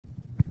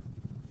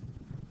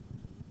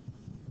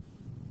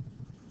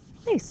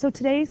Hey, so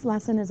today's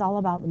lesson is all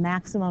about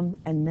maximum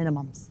and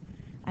minimums.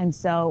 And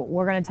so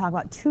we're going to talk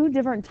about two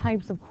different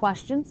types of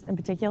questions in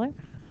particular.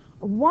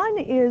 One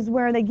is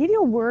where they give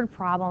you a word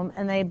problem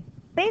and they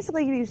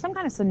basically give you some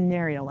kind of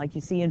scenario like you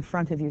see in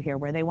front of you here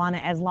where they want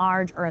it as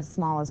large or as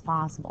small as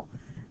possible.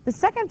 The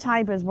second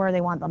type is where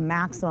they want the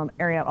maximum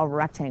area of a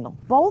rectangle,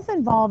 both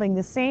involving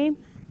the same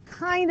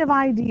kind of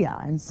idea.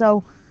 And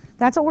so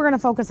that's what we're going to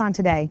focus on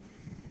today.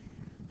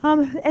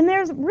 And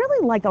there's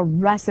really like a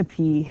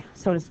recipe,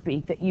 so to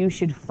speak, that you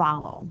should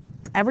follow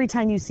every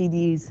time you see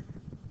these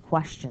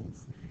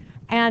questions.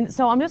 And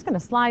so I'm just going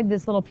to slide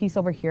this little piece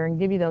over here and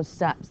give you those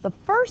steps. The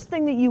first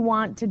thing that you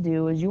want to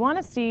do is you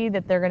want to see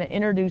that they're going to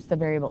introduce the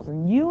variables,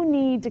 and you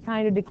need to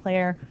kind of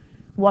declare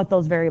what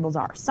those variables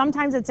are.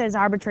 Sometimes it says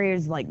arbitrary,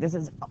 is like this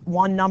is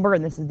one number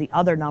and this is the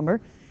other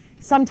number.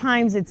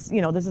 Sometimes it's,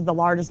 this is the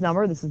largest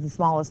number, this is the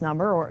smallest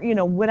number, or,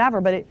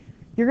 whatever, but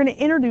you're going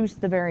to introduce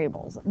the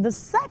variables. The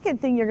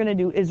second thing you're going to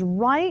do is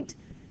write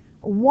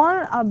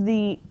one of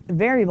the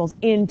variables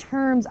in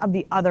terms of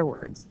the other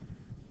words,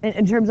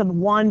 in terms of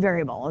one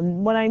variable.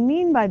 And what I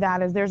mean by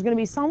that is there's going to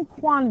be some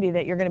quantity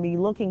that you're going to be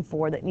looking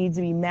for that needs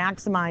to be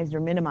maximized or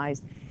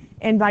minimized.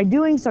 And by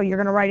doing so, you're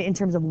going to write it in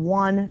terms of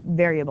one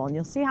variable. And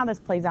you'll see how this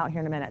plays out here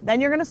in a minute. Then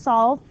you're going to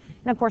solve.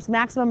 And of course,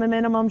 maximum and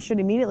minimum should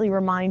immediately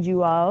remind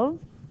you of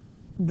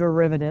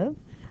derivative.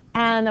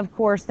 And of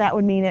course, that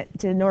would mean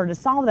in order to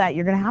solve that,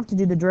 you're going to have to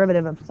do the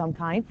derivative of some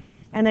kind,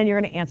 and then you're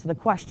going to answer the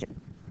question.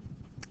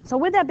 So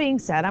with that being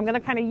said, I'm going to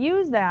kind of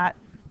use that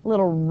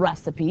little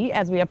recipe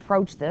as we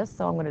approach this.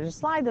 So I'm going to just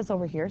slide this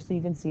over here so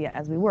you can see it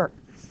as we work.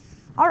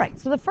 All right,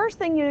 so the first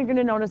thing you're going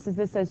to notice is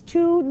this says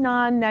two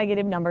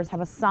non-negative numbers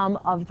have a sum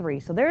of 3.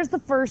 So there's the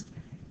first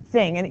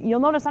thing. And you'll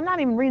notice I'm not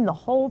even reading the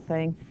whole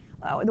thing.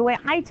 The way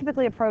I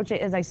typically approach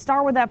it is I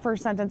start with that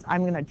first sentence.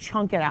 I'm going to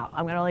chunk it out.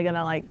 I'm really going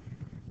to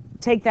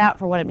take that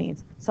for what it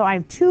means. So I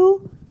have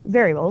two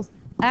variables,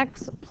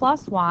 x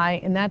plus y,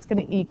 and that's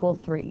going to equal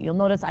 3. You'll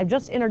notice I've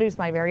just introduced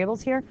my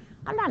variables here.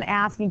 I'm not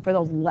asking for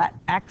those let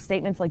x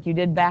statements like you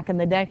did back in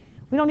the day.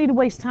 We don't need to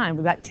waste time.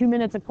 We've got 2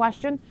 minutes of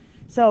question.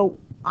 So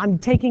I'm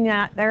taking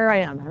that. There I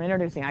am. I'm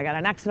introducing. I got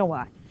an x and a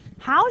y.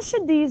 How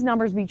should these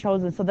numbers be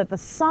chosen so that the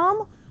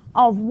sum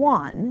of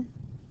one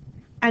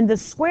and the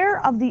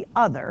square of the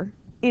other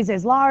is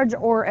as large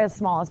or as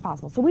small as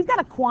possible? So we've got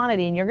a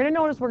quantity, and you're going to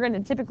notice we're going to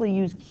typically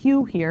use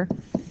Q here,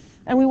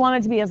 and we want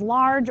it to be as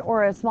large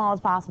or as small as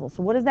possible.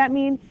 So what does that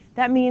mean?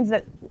 That means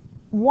that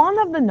one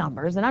of the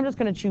numbers, and I'm just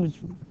going to choose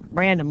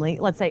randomly,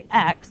 let's say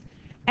x,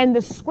 and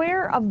the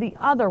square of the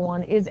other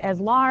one is as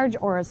large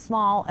or as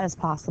small as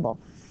possible.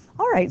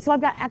 All right, so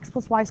I've got x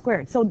plus y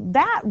squared. So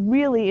that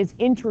really is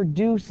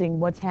introducing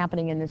what's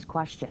happening in this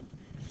question.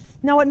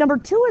 Now what number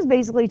 2 is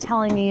basically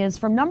telling me is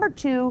from number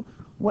 2,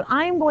 what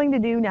I'm going to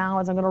do now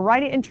is I'm going to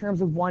write it in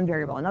terms of one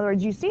variable. In other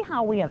words, you see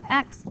how we have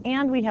x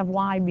and we have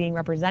y being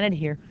represented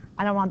here.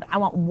 I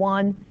want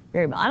one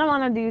variable. I don't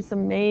want to do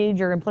some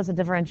major implicit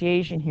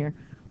differentiation here.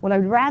 What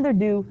I'd rather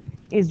do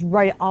is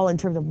write it all in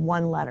terms of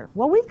one letter.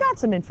 Well, we've got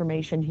some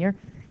information here.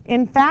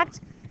 In fact,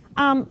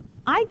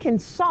 I can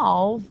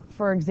solve,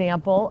 for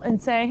example,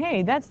 and say,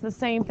 hey, that's the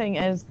same thing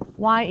as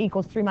y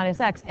equals 3 minus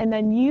x, and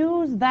then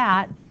use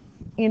that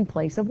in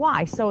place of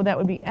y. So that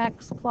would be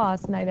x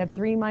plus, and I'd have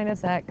 3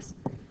 minus x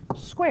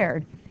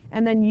squared.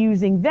 And then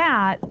using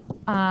that,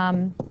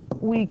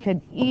 we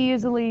could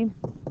easily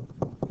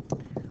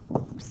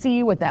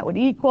see what that would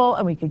equal,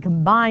 and we could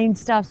combine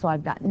stuff. So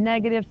I've got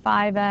negative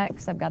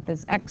 5x, I've got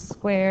this x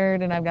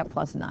squared, and I've got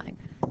plus 9.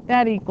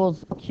 That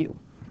equals q.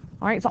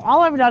 All right, so all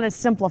I've done is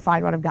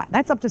simplified what I've got.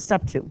 That's up to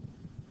step 2.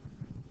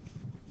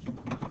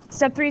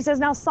 Step 3 says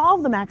now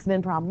solve the max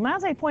min problem.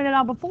 As I pointed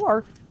out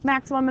before,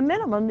 maximum and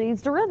minimum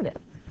needs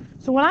derivative.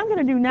 So what I'm going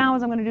to do now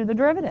is I'm going to do the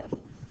derivative.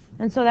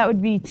 And so that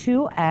would be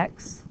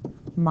 2x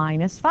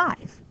minus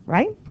 5,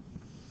 right?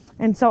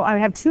 And so I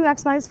have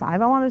 2x minus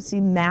 5. I want to see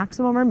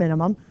maximum or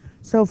minimum.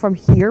 So from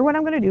here, what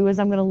I'm going to do is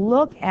I'm going to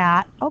look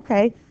at,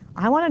 okay,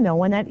 I want to know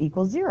when that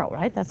equals 0,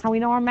 right? That's how we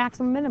know our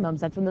maximum minimums.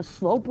 That's when the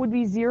slope would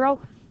be 0.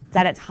 It's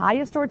at its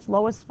highest or its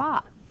lowest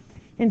spot.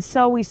 And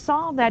so we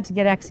solve that to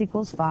get x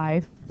equals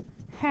 5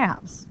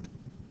 halves.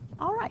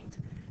 All right.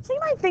 So you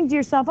might think to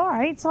yourself, all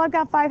right, so I've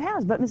got 5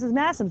 halves, but Mrs.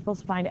 Madison's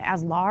supposed to find it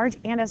as large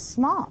and as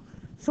small.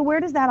 So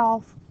where does that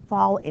all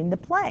fall into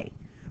play?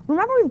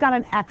 Remember, we've got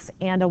an x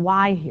and a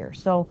y here.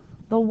 So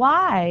the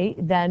y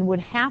then would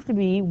have to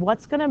be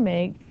what's going to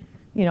make,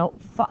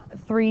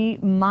 3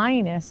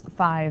 minus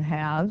 5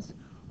 halves,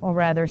 or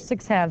rather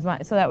 6 halves,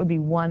 so that would be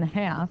 1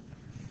 half.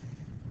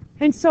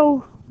 And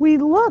so we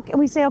look and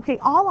we say, okay,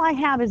 all I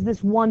have is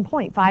this 1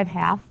 point, 5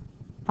 halves,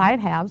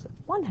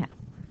 1 half.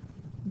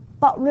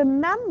 But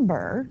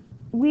remember,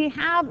 we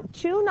have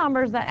two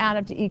numbers that add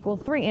up to equal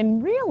 3.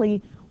 And really,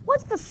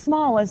 what's the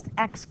smallest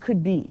x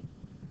could be?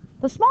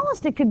 The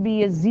smallest it could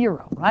be is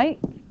 0, right?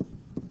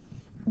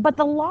 But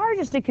the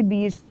largest it could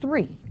be is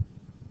 3.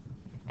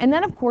 And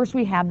then, of course,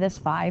 we have this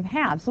 5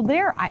 halves. So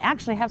there, I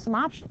actually have some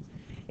options.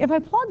 If I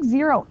plug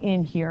 0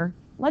 in here,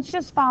 let's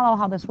just follow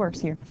how this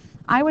works here.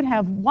 I would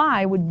have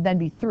y would then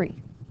be 3.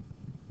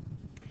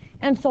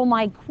 And so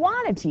my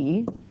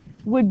quantity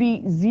would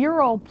be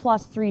 0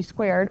 plus 3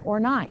 squared, or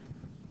 9.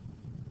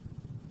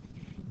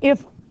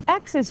 If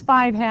x is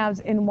 5 halves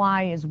and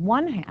y is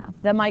 1 half,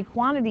 then my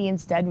quantity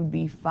instead would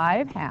be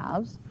 5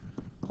 halves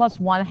plus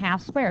 1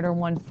 half squared, or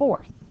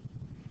 1/4.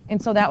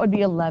 And so that would be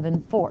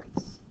 11/4.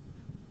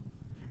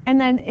 And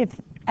then if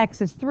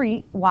x is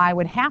 3, y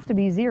would have to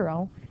be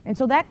 0, and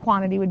so that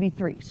quantity would be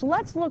 3. So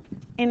let's look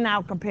and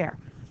now compare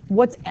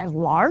what's as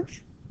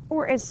large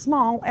or as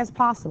small as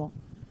possible.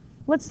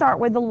 Let's start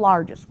with the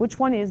largest. Which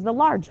one is the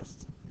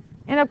largest?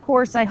 And of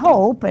course, I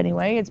hope,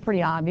 anyway, it's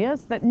pretty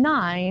obvious that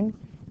 9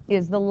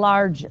 is the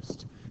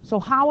largest. So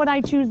how would I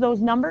choose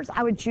those numbers?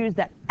 I would choose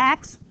that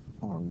x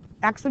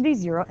would be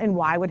 0 and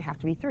y would have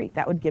to be 3.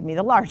 That would give me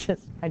the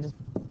largest. I just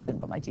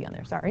didn't put my t on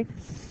there, sorry.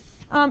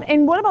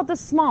 And what about the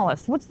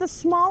smallest? What's the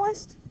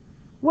smallest?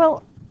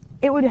 Well,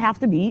 it would have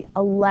to be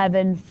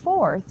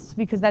 11/4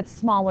 because that's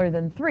smaller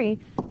than 3.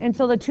 And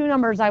so the two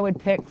numbers I would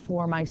pick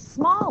for my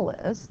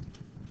smallest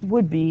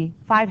would be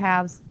 5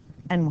 halves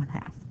and 1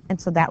 half. And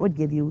so that would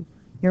give you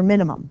your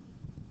minimum.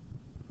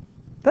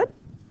 Good?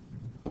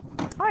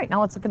 All right,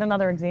 now let's look at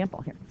another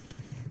example here.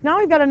 Now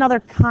we've got another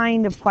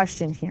kind of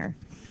question here.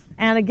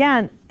 And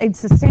again,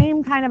 it's the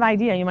same kind of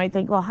idea. You might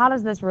think, well, how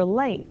does this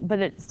relate? But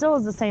it still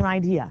is the same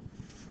idea.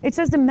 It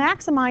says to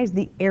maximize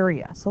the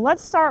area. So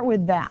let's start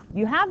with that.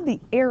 You have the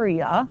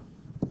area,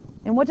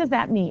 and what does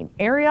that mean?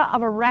 Area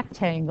of a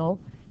rectangle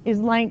is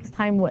length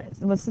times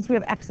width. And since we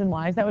have x and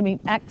y, that would mean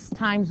x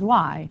times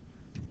y.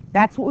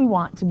 That's what we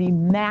want to be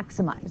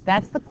maximized.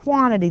 That's the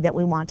quantity that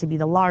we want to be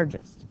the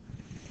largest.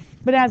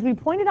 But as we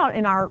pointed out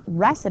in our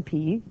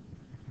recipe,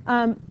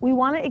 we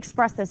want to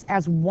express this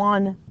as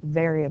one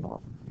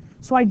variable.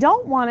 So I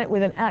don't want it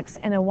with an x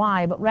and a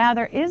y, but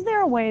rather, is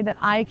there a way that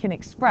I can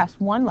express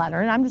one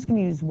letter, and I'm just going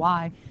to use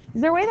y, is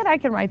there a way that I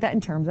can write that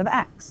in terms of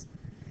x?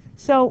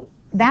 So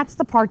that's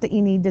the part that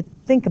you need to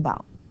think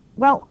about.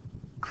 Well,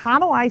 how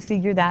do I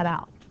figure that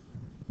out?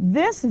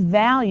 This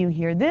value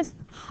here, this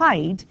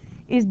height,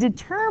 is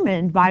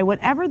determined by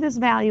whatever this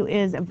value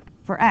is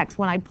for x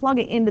when I plug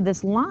it into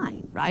this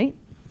line, right?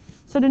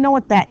 So to know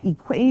what that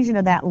equation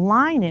of that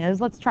line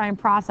is, let's try and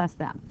process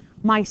that.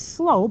 My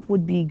slope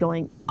would be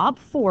going up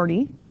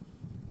 40,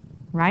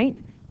 right?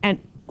 And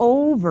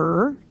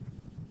over,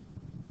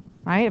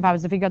 right? If I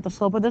was to figure out the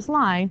slope of this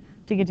line,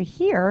 to get to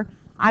here,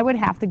 I would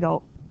have to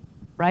go,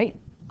 right?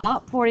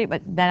 Up 40,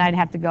 but then I'd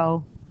have to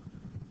go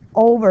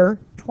over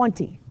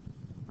 20.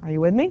 Are you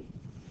with me?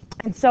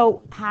 And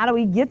so how do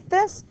we get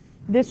this?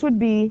 This would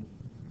be,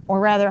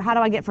 or rather, how do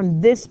I get from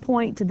this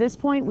point to this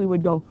point? We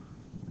would go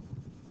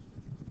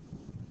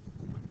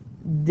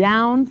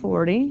down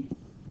 40,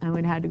 and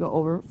we'd have to go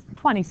over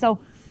 20. So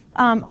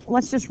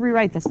let's just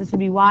rewrite this. This would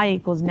be y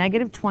equals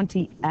negative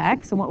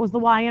 20x. And what was the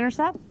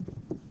y-intercept?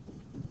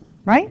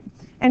 Right?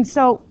 And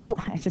so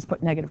I just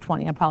put negative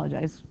 20. I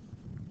apologize.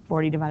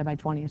 40 divided by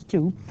 20 is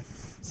 2.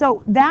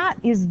 So that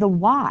is the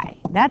y.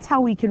 That's how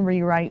we can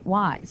rewrite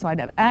y. So I'd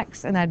have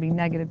x, and that'd be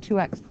negative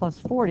 2x plus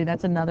 40.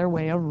 That's another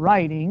way of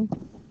writing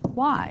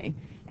y.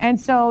 And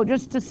so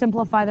just to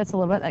simplify this a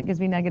little bit, that gives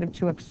me negative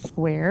 2x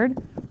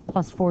squared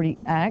plus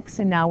 40x.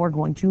 And now we're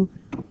going to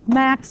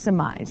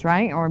maximize,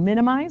 right, or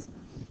minimize.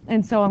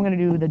 And so I'm going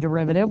to do the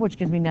derivative, which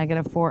gives me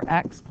negative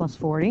 4x plus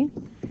 40.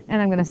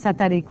 And I'm going to set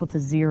that equal to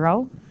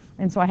 0.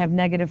 And so I have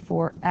negative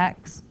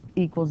 4x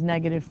equals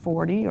negative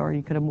 40, or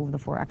you could have moved the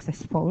 4x, I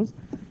suppose,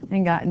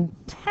 and gotten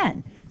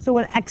 10. So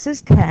when x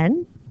is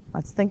 10,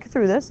 let's think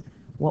through this.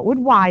 What would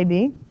y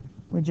be?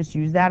 We just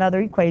use that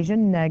other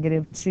equation,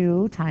 negative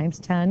 2 times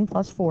 10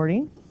 plus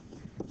 40.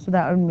 So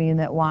that would mean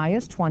that y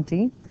is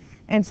 20.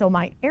 And so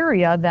my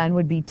area then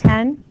would be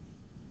 10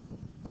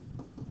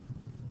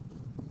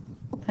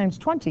 times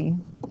 20,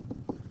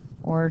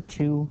 or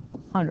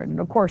 200. And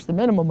of course, the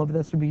minimum of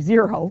this would be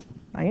 0,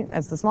 right?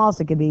 That's the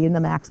smallest it could be, and the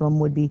maximum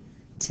would be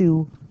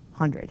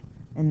 200.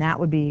 And that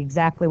would be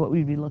exactly what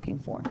we'd be looking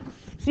for.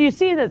 So you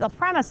see that the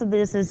premise of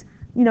this is,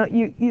 you know,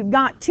 you've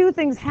got two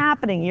things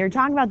happening. You're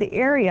talking about the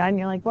area, and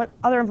you're like, what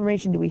other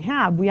information do we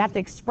have? We have to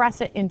express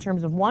it in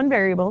terms of one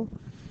variable,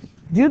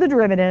 do the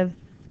derivative,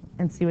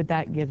 and see what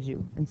that gives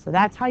you. And so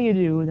that's how you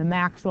do the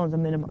maximums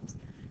and minimums.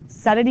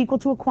 Set it equal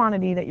to a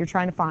quantity that you're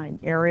trying to find,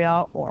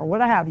 area or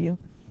what have you,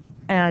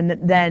 and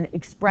then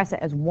express it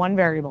as one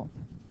variable.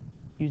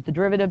 Use the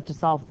derivative to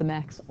solve the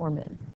max or min.